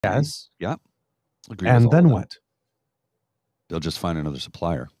Yes. Yeah. Agree with And all then of them. what? They'll just find another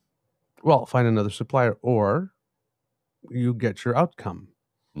supplier. Well, find another supplier, or you get your outcome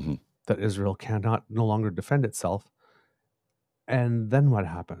Mhm. that Israel cannot no longer defend itself. And then what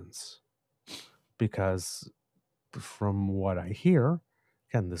happens? Because from what I hear,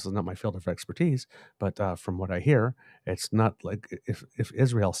 again, this is not my field of expertise, but from what I hear, it's not like if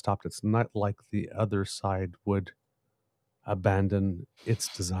Israel stopped, it's not like the other side would abandon its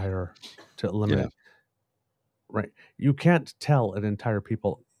desire to eliminate. Right? You can't tell an entire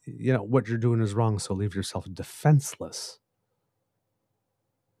people, what you're doing is wrong, so leave yourself defenseless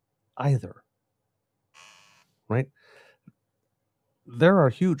either. Right? There are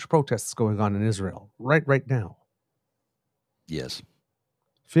huge protests going on in Israel right now. Yes.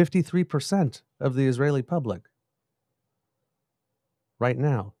 53% of the Israeli public right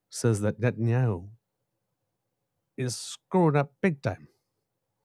now says that Netanyahu is screwing up big time.